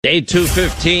Day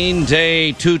 215,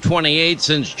 day 228,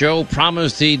 since Joe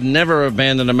promised he'd never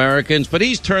abandon Americans, but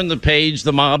he's turned the page.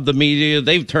 The mob, the media,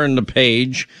 they've turned the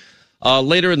page.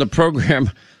 Later in the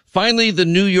program, finally, the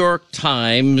New York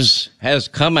Times has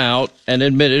come out and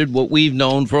admitted what we've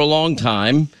known for a long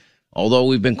time, although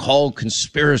we've been called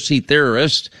conspiracy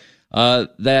theorists,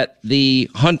 that the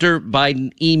Hunter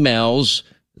Biden emails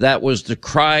that was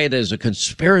decried as a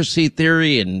conspiracy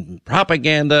theory and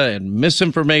propaganda and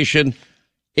misinformation,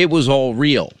 it was all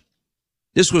real.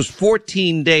 This was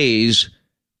 14 days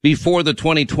before the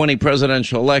 2020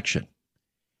 presidential election.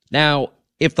 Now,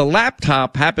 if the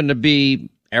laptop happened to be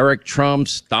Eric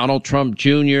Trump's, Donald Trump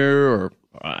Jr., or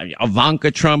Ivanka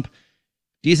Trump,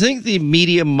 do you think the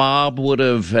media mob would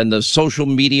have, and the social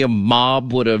media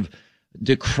mob would have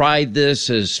decried this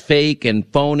as fake and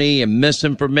phony and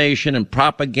misinformation and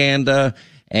propaganda,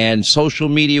 and social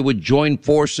media would join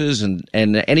forces, and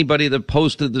anybody that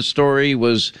posted the story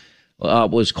was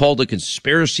called a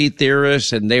conspiracy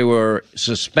theorist, and they were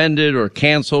suspended or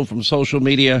canceled from social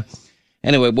media?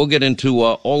 Anyway, we'll get into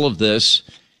all of this.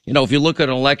 You know, if you look at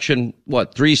an election,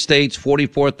 3 states,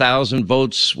 44,000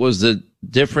 votes was the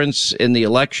difference in the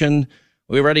election.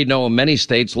 We already know in many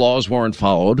states laws weren't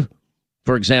followed.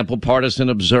 For example, partisan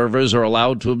observers are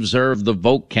allowed to observe the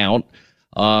vote count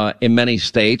in many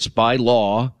states by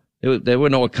law. There were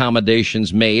no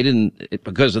accommodations made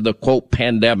because of the, quote,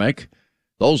 pandemic.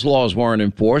 Those laws weren't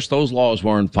enforced. Those laws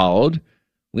weren't followed.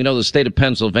 We know the state of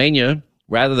Pennsylvania,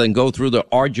 rather than go through the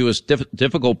arduous,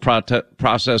 difficult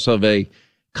process of a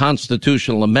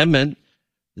constitutional amendment,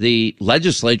 the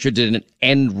legislature did an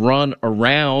end run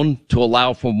around to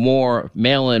allow for more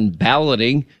mail-in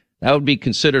balloting. That would be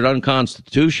considered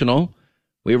unconstitutional.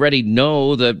 We already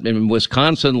know that in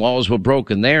Wisconsin, laws were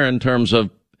broken there in terms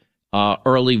of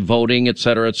early voting, et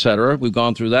cetera, et cetera. We've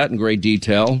gone through that in great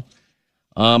detail.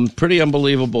 Pretty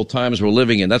unbelievable times we're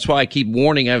living in. That's why I keep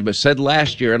warning. I've said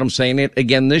last year, and I'm saying it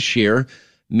again this year,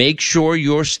 make sure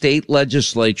your state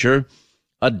legislature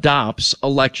adopts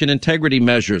election integrity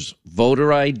measures,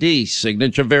 voter ID,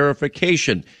 signature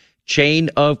verification,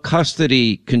 chain of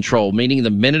custody control, meaning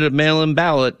the minute a mail-in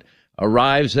ballot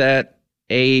arrives at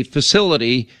a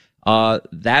facility,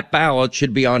 that ballot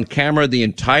should be on camera the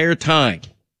entire time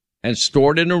and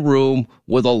stored in a room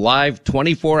with a live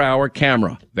 24-hour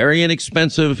camera. Very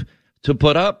inexpensive to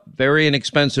put up, very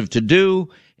inexpensive to do.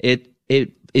 It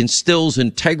instills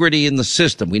integrity in the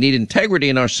system. We need integrity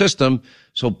in our system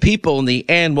so people in the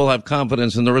end will have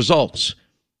confidence in the results.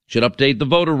 Should update the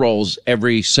voter rolls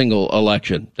every single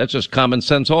election. That's just common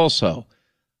sense also.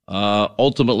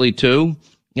 Ultimately, too,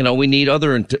 we need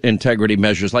other integrity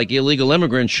measures, like illegal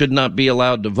immigrants should not be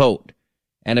allowed to vote.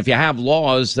 And if you have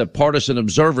laws that partisan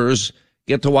observers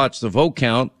get to watch the vote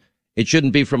count, it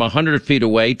shouldn't be from 100 feet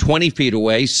away, 20 feet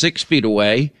away, 6 feet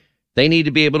away. They need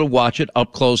to be able to watch it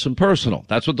up close and personal.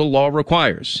 That's what the law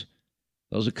requires.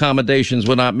 Those accommodations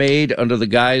were not made under the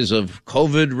guise of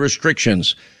COVID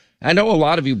restrictions. I know a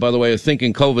lot of you, by the way, are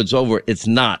thinking COVID's over. It's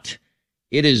not.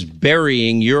 It is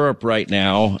burying Europe right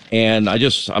now. And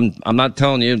I'm not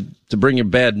telling you to bring you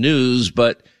bad news,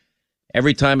 but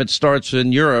every time it starts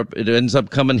in Europe, it ends up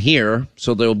coming here.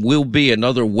 So there will be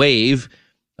another wave.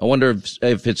 I wonder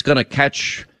if it's going to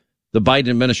catch the Biden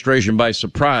administration by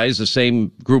surprise, the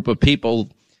same group of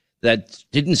people that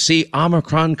didn't see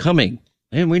Omicron coming.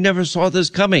 And we never saw this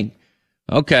coming.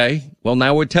 Okay, well,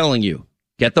 now we're telling you,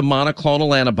 get the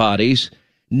monoclonal antibodies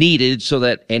needed so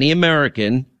that any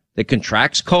American that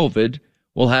contracts COVID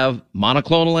will have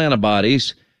monoclonal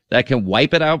antibodies that can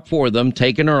wipe it out for them,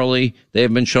 taken early. They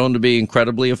have been shown to be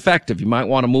incredibly effective. You might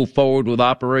want to move forward with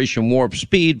Operation Warp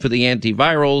Speed for the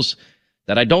antivirals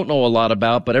that I don't know a lot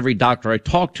about, but every doctor I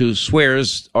talk to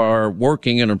swears are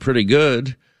working and are pretty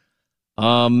good.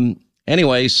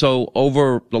 Anyway, so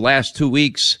over the last 2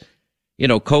 weeks,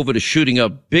 COVID is shooting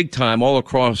up big time all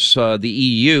across the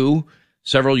EU,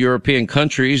 several European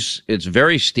countries. It's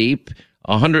very steep.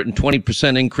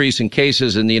 120% increase in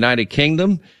cases in the United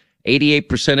Kingdom,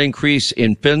 88% increase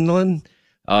in Finland,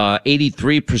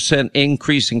 83%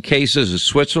 increase in cases in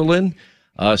Switzerland,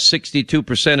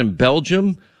 62% in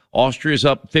Belgium. Austria's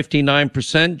up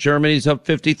 59%. Germany's up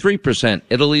 53%.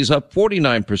 Italy's up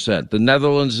 49%. The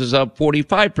Netherlands is up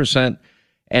 45%.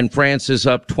 And France is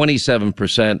up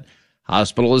 27%.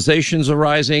 Hospitalizations are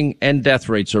rising and death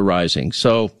rates are rising.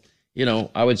 So,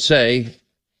 I would say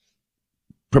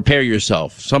prepare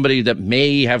yourself. Somebody that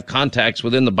may have contacts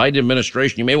within the Biden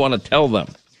administration, you may want to tell them.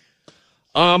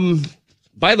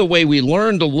 By the way, we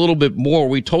learned a little bit more.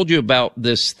 We told you about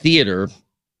this theater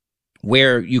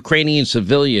where Ukrainian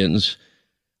civilians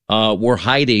were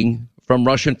hiding from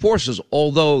Russian forces,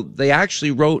 although they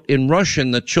actually wrote in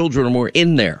Russian that children were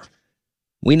in there.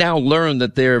 We now learn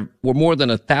that there were more than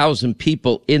 1,000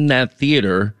 people in that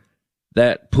theater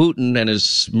that Putin and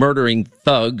his murdering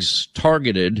thugs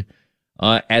targeted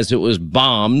as it was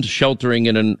bombed, sheltering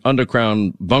in an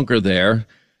underground bunker there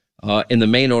in the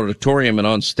main auditorium and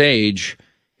on stage.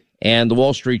 And the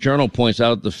Wall Street Journal points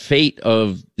out the fate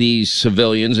of these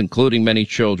civilians, including many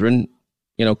children,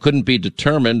 couldn't be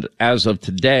determined as of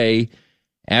today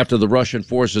after the Russian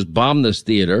forces bombed this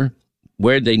theater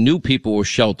where they knew people were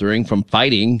sheltering from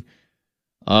fighting.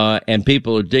 And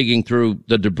people are digging through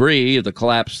the debris of the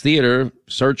collapsed theater,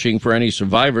 searching for any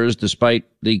survivors, despite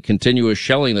the continuous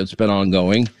shelling that's been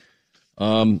ongoing.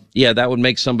 That would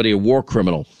make somebody a war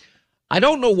criminal. I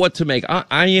don't know what to make.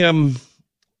 I'm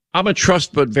a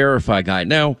trust but verify guy.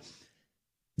 Now,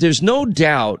 there's no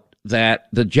doubt that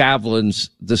the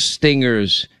javelins, the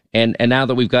Stingers, and now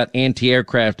that we've got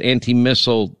anti-aircraft,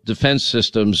 anti-missile defense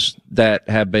systems that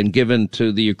have been given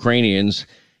to the Ukrainians,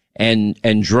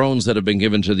 and drones that have been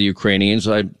given to the Ukrainians.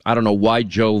 I don't know why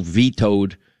Joe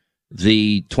vetoed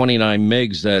the 29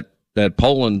 MiGs that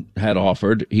Poland had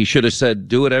offered. He should have said,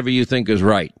 do whatever you think is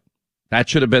right. That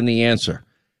should have been the answer.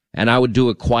 And I would do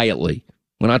it quietly.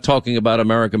 We're not talking about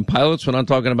American pilots. We're not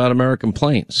talking about American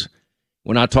planes.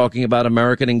 We're not talking about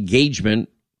American engagement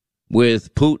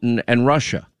with Putin and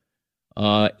Russia.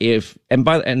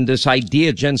 And this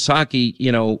idea, Jen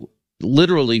Psaki,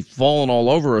 literally fallen all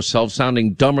over herself,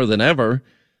 sounding dumber than ever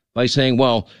by saying,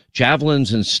 well,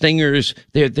 javelins and Stingers,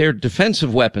 they're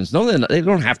defensive weapons. No, they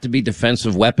don't have to be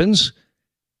defensive weapons.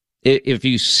 If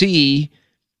you see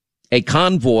a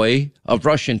convoy of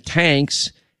Russian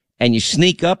tanks and you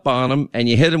sneak up on them and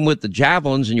you hit them with the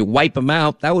javelins and you wipe them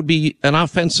out, that would be an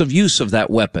offensive use of that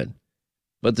weapon.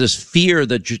 But this fear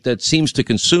that seems to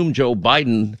consume Joe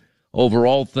Biden over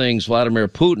all things Vladimir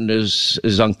Putin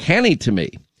is uncanny to me.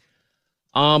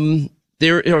 For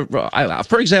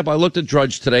example, I looked at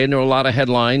Drudge today and there were a lot of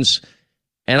headlines,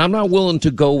 and I'm not willing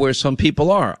to go where some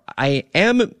people are.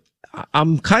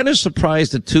 I'm kind of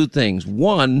surprised at two things.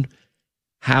 One,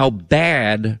 how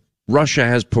bad Russia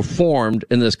has performed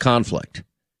in this conflict.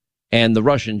 And the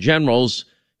Russian generals,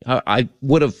 I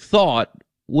would have thought,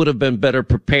 would have been better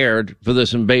prepared for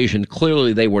this invasion.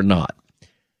 Clearly, they were not.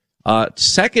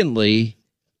 Secondly,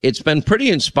 it's been pretty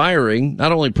inspiring,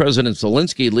 not only President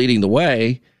Zelensky leading the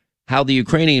way, how the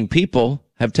Ukrainian people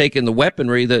have taken the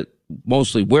weaponry that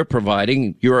mostly we're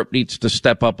providing. Europe needs to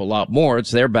step up a lot more.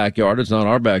 It's their backyard. It's not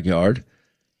our backyard.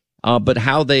 But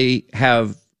how they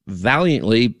have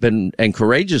valiantly been and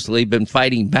courageously been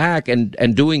fighting back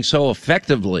and doing so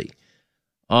effectively.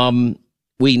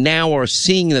 We now are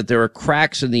seeing that there are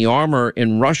cracks in the armor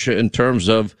in Russia in terms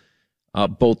of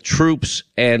both troops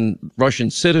and Russian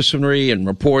citizenry, and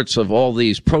reports of all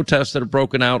these protests that have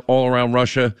broken out all around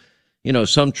Russia.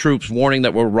 Some troops warning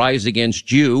that we'll rise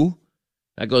against you.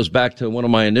 That goes back to one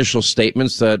of my initial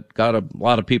statements that got a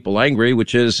lot of people angry,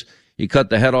 which is you cut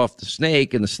the head off the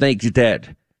snake and the snake's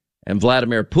dead. And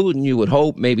Vladimir Putin, you would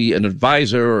hope, maybe an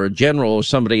advisor or a general or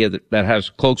somebody that has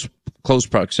close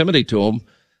proximity to him,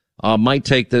 might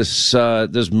take this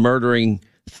murdering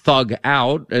thug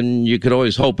out, and you could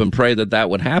always hope and pray that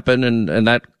would happen, and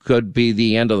that could be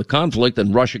the end of the conflict,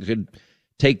 and Russia could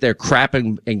take their crap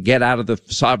and get out of the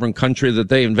sovereign country that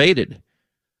they invaded.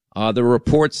 There were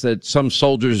reports that some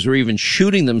soldiers are even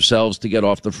shooting themselves to get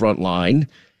off the front line.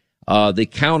 The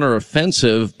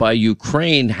counteroffensive by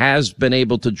Ukraine has been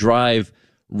able to drive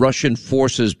Russian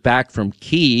forces back from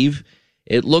Kyiv.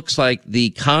 It looks like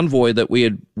the convoy that we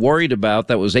had worried about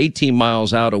that was 18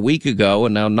 miles out a week ago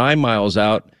and now 9 miles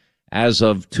out as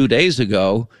of 2 days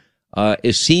ago,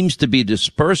 it seems to be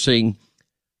dispersing.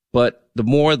 But the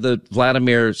more that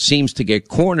Vladimir seems to get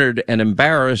cornered and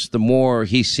embarrassed, the more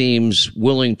he seems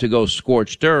willing to go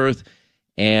scorched earth.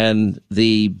 And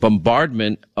the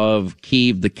bombardment of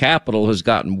Kyiv, the capital, has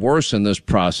gotten worse in this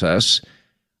process.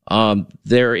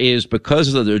 There is,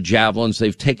 because of their javelins,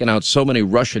 they've taken out so many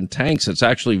Russian tanks.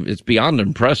 It's beyond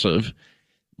impressive.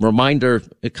 Reminder,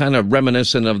 kind of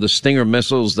reminiscent of the Stinger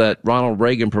missiles that Ronald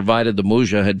Reagan provided the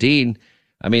Mujahideen.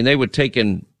 I mean, they were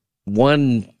taking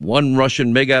one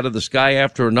Russian MiG out of the sky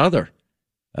after another.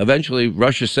 Eventually,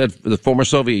 Russia said, the former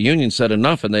Soviet Union said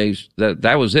enough, and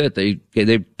that was it.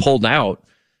 They pulled out,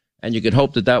 and you could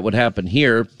hope that would happen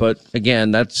here. But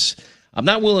again, I'm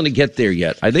not willing to get there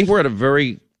yet. I think we're at a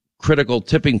very critical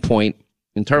tipping point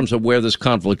in terms of where this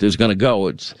conflict is going to go.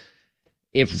 It's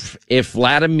if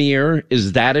Vladimir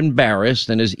is that embarrassed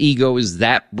and his ego is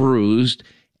that bruised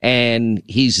and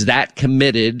he's that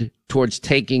committed towards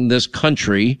taking this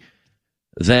country,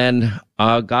 then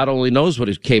God only knows what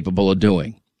he's capable of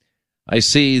doing. I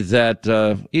see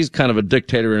that he's kind of a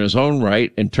dictator in his own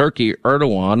right. In Turkey,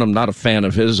 Erdogan, I'm not a fan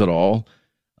of his at all.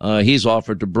 He's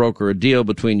offered to broker a deal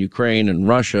between Ukraine and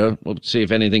Russia. We'll see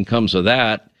if anything comes of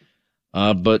that.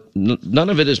 But none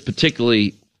of it is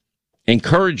particularly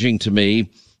encouraging to me,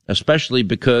 especially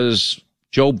because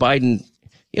Joe Biden,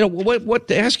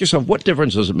 ask yourself, what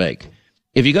difference does it make?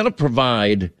 If you're going to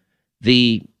provide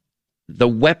the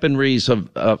weaponries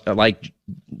of like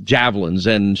javelins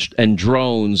and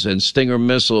drones and Stinger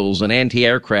missiles and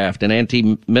anti-aircraft and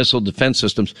anti-missile defense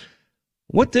systems,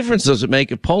 what difference does it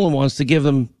make if Poland wants to give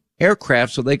them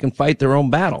aircraft so they can fight their own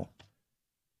battle?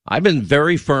 I've been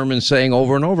very firm in saying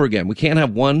over and over again, we can't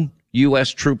have one U.S.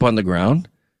 troop on the ground,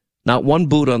 not one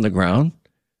boot on the ground.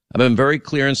 I've been very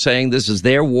clear in saying this is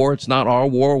their war. It's not our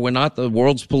war. We're not the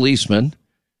world's policemen.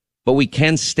 But we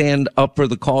can stand up for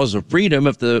the cause of freedom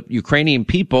if the Ukrainian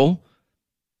people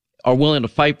are willing to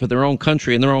fight for their own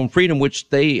country and their own freedom, which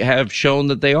they have shown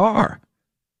that they are.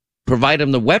 Provide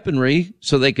them the weaponry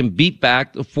so they can beat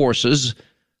back the forces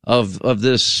of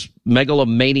this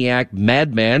megalomaniac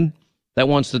madman that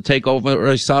wants to take over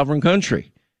a sovereign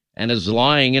country and is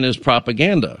lying in his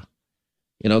propaganda.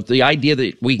 The idea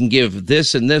that we can give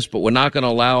this and this, but we're not going to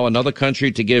allow another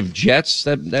country to give jets,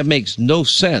 that makes no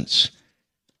sense.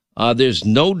 There's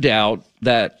no doubt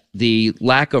that the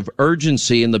lack of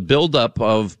urgency in the buildup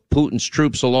of Putin's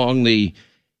troops along the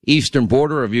eastern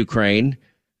border of Ukraine,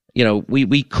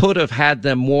 we could have had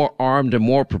them more armed and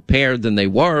more prepared than they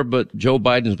were, but Joe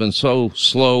Biden's been so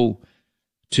slow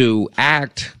to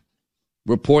act.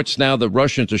 Reports now that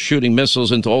Russians are shooting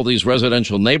missiles into all these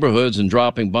residential neighborhoods and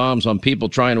dropping bombs on people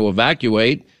trying to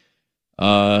evacuate.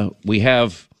 We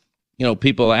have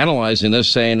people analyzing this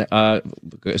saying,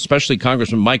 especially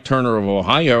Congressman Mike Turner of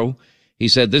Ohio, he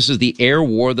said this is the air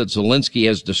war that Zelensky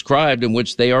has described in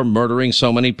which they are murdering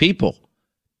so many people.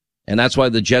 And that's why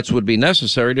the jets would be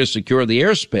necessary to secure the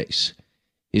airspace.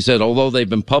 He said, although they've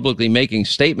been publicly making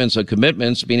statements of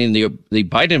commitments, meaning the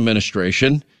Biden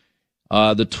administration,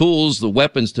 the tools, the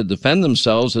weapons to defend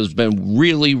themselves has been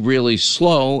really, really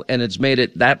slow, and it's made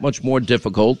it that much more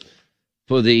difficult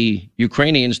for the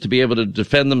Ukrainians to be able to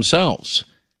defend themselves.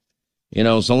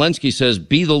 Zelensky says,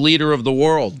 be the leader of the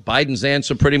world. Biden's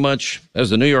answer pretty much, as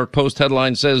the New York Post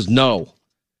headline says, no.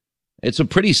 It's a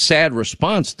pretty sad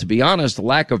response, to be honest, the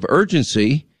lack of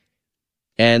urgency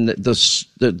and the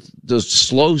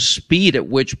slow speed at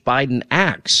which Biden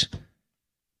acts.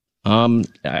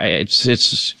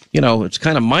 It's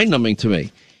kind of mind-numbing to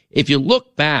me. If you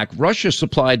look back, Russia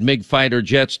supplied MiG fighter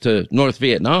jets to North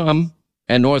Vietnam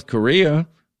and North Korea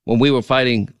when we were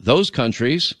fighting those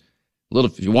countries.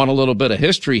 If you want a little bit of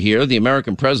history here, the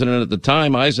American president at the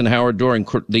time, Eisenhower, during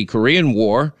the Korean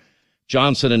War,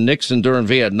 Johnson and Nixon during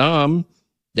Vietnam,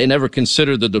 they never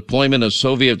considered the deployment of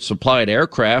Soviet-supplied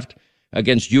aircraft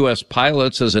against U.S.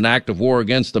 pilots as an act of war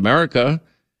against America.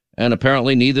 And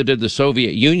apparently neither did the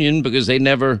Soviet Union, because they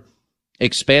never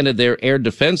expanded their air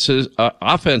defenses,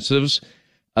 offensives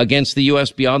against the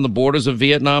U.S. beyond the borders of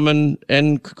Vietnam and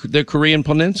the Korean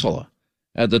Peninsula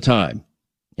at the time.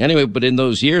 Anyway, but in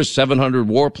those years, 700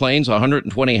 warplanes,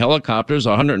 120 helicopters,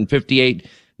 158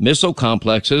 missile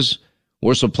complexes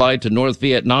were supplied to North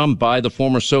Vietnam by the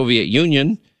former Soviet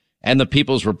Union and the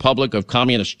People's Republic of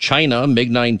Communist China,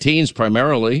 MiG-19s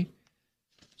primarily.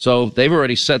 So they've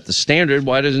already set the standard.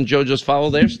 Why doesn't Joe just follow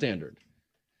their standard?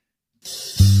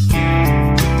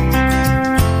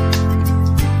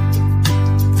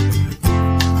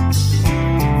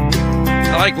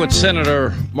 I like what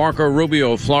Senator Marco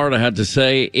Rubio of Florida had to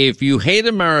say. If you hate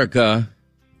America,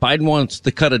 Biden wants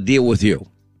to cut a deal with you.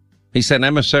 He sent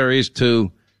emissaries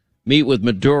to meet with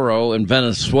Maduro in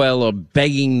Venezuela,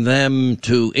 begging them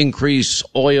to increase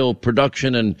oil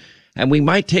production, and we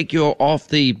might take you off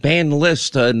the banned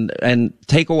list and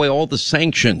take away all the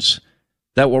sanctions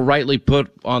that were rightly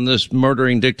put on this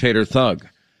murdering dictator thug.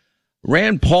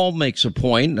 Rand Paul makes a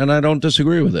point, and I don't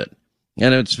disagree with it.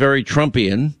 And it's very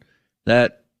Trumpian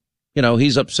that,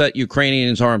 he's upset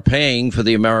Ukrainians aren't paying for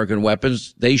the American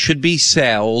weapons. They should be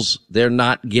sales. They're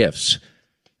not gifts.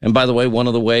 And by the way, one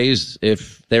of the ways,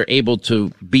 if they're able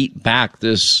to beat back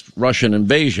this Russian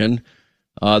invasion,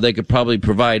 they could probably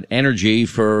provide energy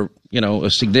for, a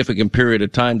significant period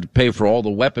of time to pay for all the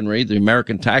weaponry. The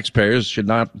American taxpayers should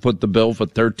not foot the bill for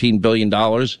 $13 billion,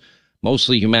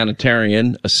 mostly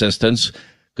humanitarian assistance,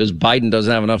 because Biden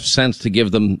doesn't have enough sense to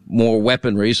give them more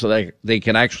weaponry so they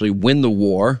can actually win the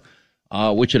war,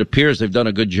 which it appears they've done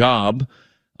a good job.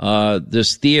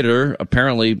 This theater,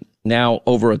 apparently now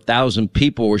over 1,000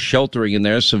 people were sheltering in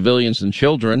there, civilians and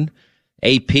children.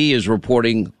 AP is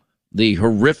reporting the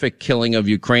horrific killing of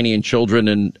Ukrainian children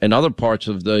in other parts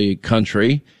of the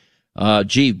country.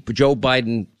 Joe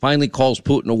Biden finally calls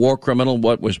Putin a war criminal.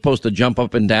 What, we're supposed to jump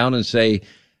up and down and say,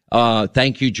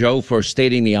 thank you, Joe, for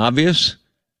stating the obvious?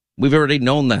 We've already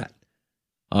known that.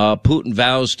 Putin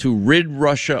vows to rid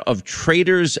Russia of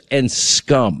traitors and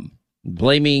scum,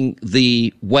 blaming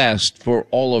the West for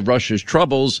all of Russia's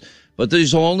troubles. But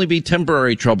these will only be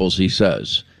temporary troubles, he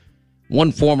says.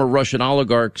 One former Russian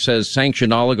oligarch says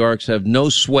sanctioned oligarchs have no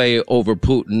sway over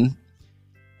Putin.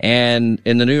 And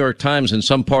in the New York Times, in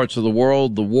some parts of the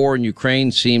world, the war in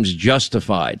Ukraine seems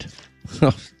justified.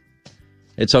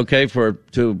 It's okay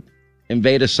to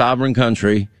invade a sovereign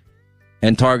country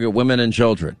and target women and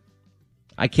children.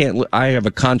 I have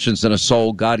a conscience and a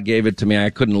soul. God gave it to me. I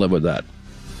couldn't live with that.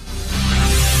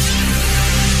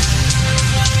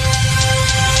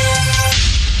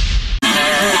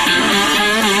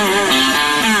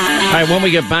 All right, when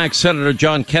we get back, Senator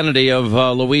John Kennedy of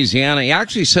Louisiana, he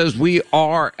actually says we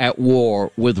are at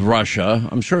war with Russia.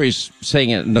 I'm sure he's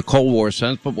saying it in the Cold War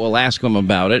sense, but we'll ask him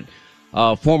about it.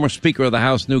 Former Speaker of the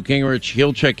House, Newt Gingrich,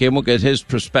 he'll check in. We'll get his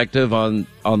perspective on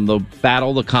the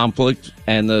battle, the conflict,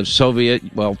 and the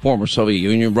former Soviet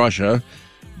Union, Russia,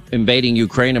 invading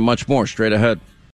Ukraine, and much more straight ahead.